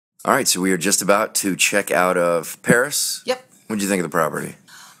All right, so we are just about to check out of Paris. Yep. What did you think of the property?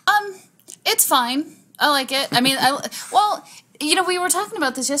 It's fine. I like it. I mean, we were talking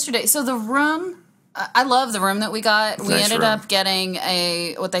about this yesterday. So the room, I love the room that we got. We Nice ended room. up getting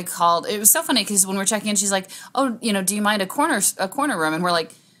what they called. It was so funny because when we're checking in, she's like, "Oh, do you mind a corner room?" And we're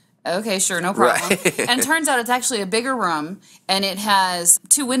like, "Okay, sure, no problem." Right. And it turns out it's actually a bigger room, and it has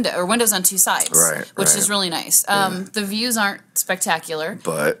windows on two sides, which is really nice. The views aren't spectacular,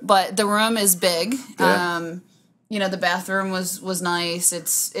 but the room is big. Yeah. The bathroom was nice.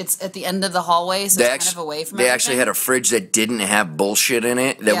 It's at the end of the hallway, so it's kind of away from everything. They actually had a fridge that didn't have bullshit in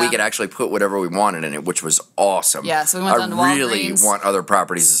it, that we could actually put whatever we wanted in it, which was awesome. Yeah, so we went down to Walgreens. I really want other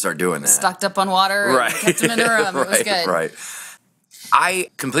properties to start doing that. Stocked up on water and kept them in the room. It was good. Right. I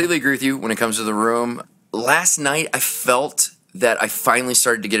completely agree with you when it comes to the room. Last night, I felt that I finally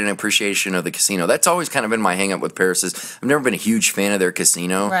started to get an appreciation of the casino. That's always kind of been my hang up with Paris is I've never been a huge fan of their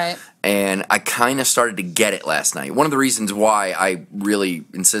casino. Right. And I kind of started to get it last night. One of the reasons why I really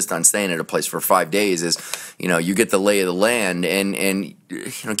insist on staying at a place for 5 days is, you get the lay of the land and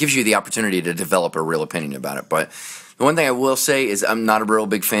it gives you the opportunity to develop a real opinion about it. But the one thing I will say is I'm not a real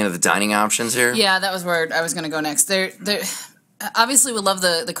big fan of the dining options here. Yeah, that was where I was going to go next. They're obviously, we love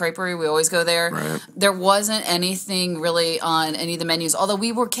the creperie. We always go there. Right. There wasn't anything really on any of the menus, although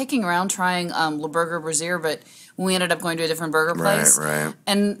we were kicking around trying Le Burger Brazier, but we ended up going to a different burger place. Right.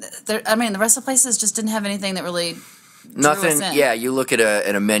 And the rest of the places just didn't have anything that really Nothing. drew us in. Yeah, you look at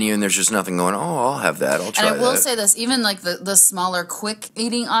a menu and there's just nothing going. Oh, I'll have that. I'll try that. And I will say this: even like the smaller, quick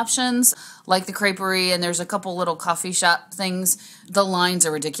eating options, like the creperie, and there's a couple little coffee shop things. The lines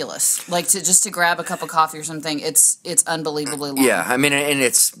are ridiculous. Like to grab a cup of coffee or something, it's unbelievably long. Yeah, I mean, and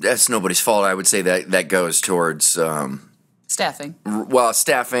that's nobody's fault. I would say that goes towards Staffing.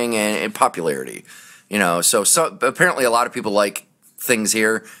 Staffing and popularity. So apparently a lot of people like things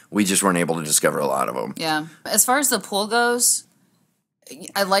here. We just weren't able to discover a lot of them. Yeah. As far as the pool goes,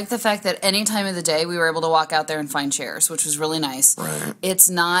 I like the fact that any time of the day we were able to walk out there and find chairs, which was really nice. Right. It's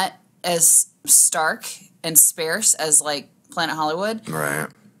not as stark and sparse as like Planet Hollywood. Right.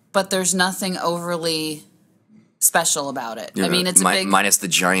 But there's nothing overly special about it. I mean, it's a big... minus the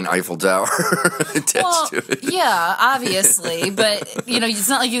giant Eiffel Tower attached to it. Yeah, obviously, but it's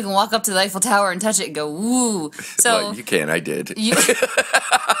not like you can walk up to the Eiffel Tower and touch it and go, "Ooh." So well, you can. I did.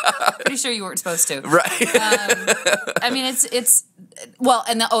 Pretty sure you weren't supposed to. Right. I mean, it's well,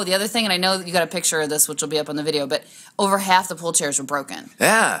 and the other thing, and I know that you got a picture of this, which will be up on the video, but over half the pool chairs were broken.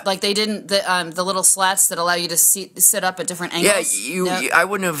 Yeah. Like they didn't the little slats that allow you to sit up at different angles. Yeah, I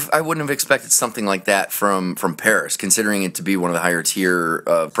wouldn't have expected something like that from Paris, considering it to be one of the higher tier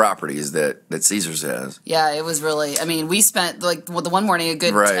properties that Caesars has. Yeah, it was really. I mean, we spent the one morning a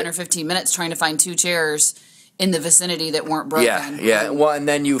good 10 or 15 minutes trying to find two chairs in the vicinity that weren't broken. Yeah. Well, and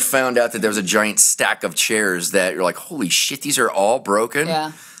then you found out that there was a giant stack of chairs that you're like, holy shit, these are all broken.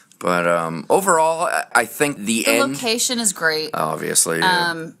 Yeah. But overall, I think the end location is great. Obviously.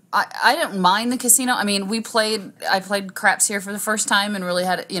 Yeah. I didn't mind the casino. I mean, I played craps here for the first time and really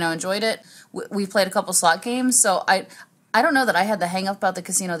had enjoyed it. We played a couple slot games, so I don't know that I had the hang up about the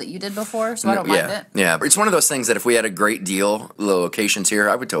casino that you did before, so I don't mind it. Yeah, it's one of those things that if we had a great deal, the locations here,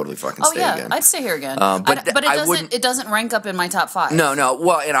 I would totally fucking stay again. I'd stay here again. But it doesn't rank up in my top 5. No.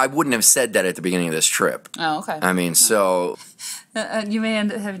 Well, and I wouldn't have said that at the beginning of this trip. Oh, okay. I mean, so... you may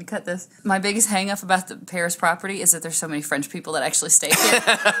end up having to cut this. My biggest hang up about the Paris property is that there's so many French people that actually stay here.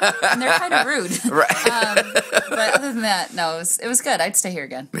 And they're kind of rude. Right. But other than that, no, it was good. I'd stay here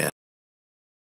again. Yeah.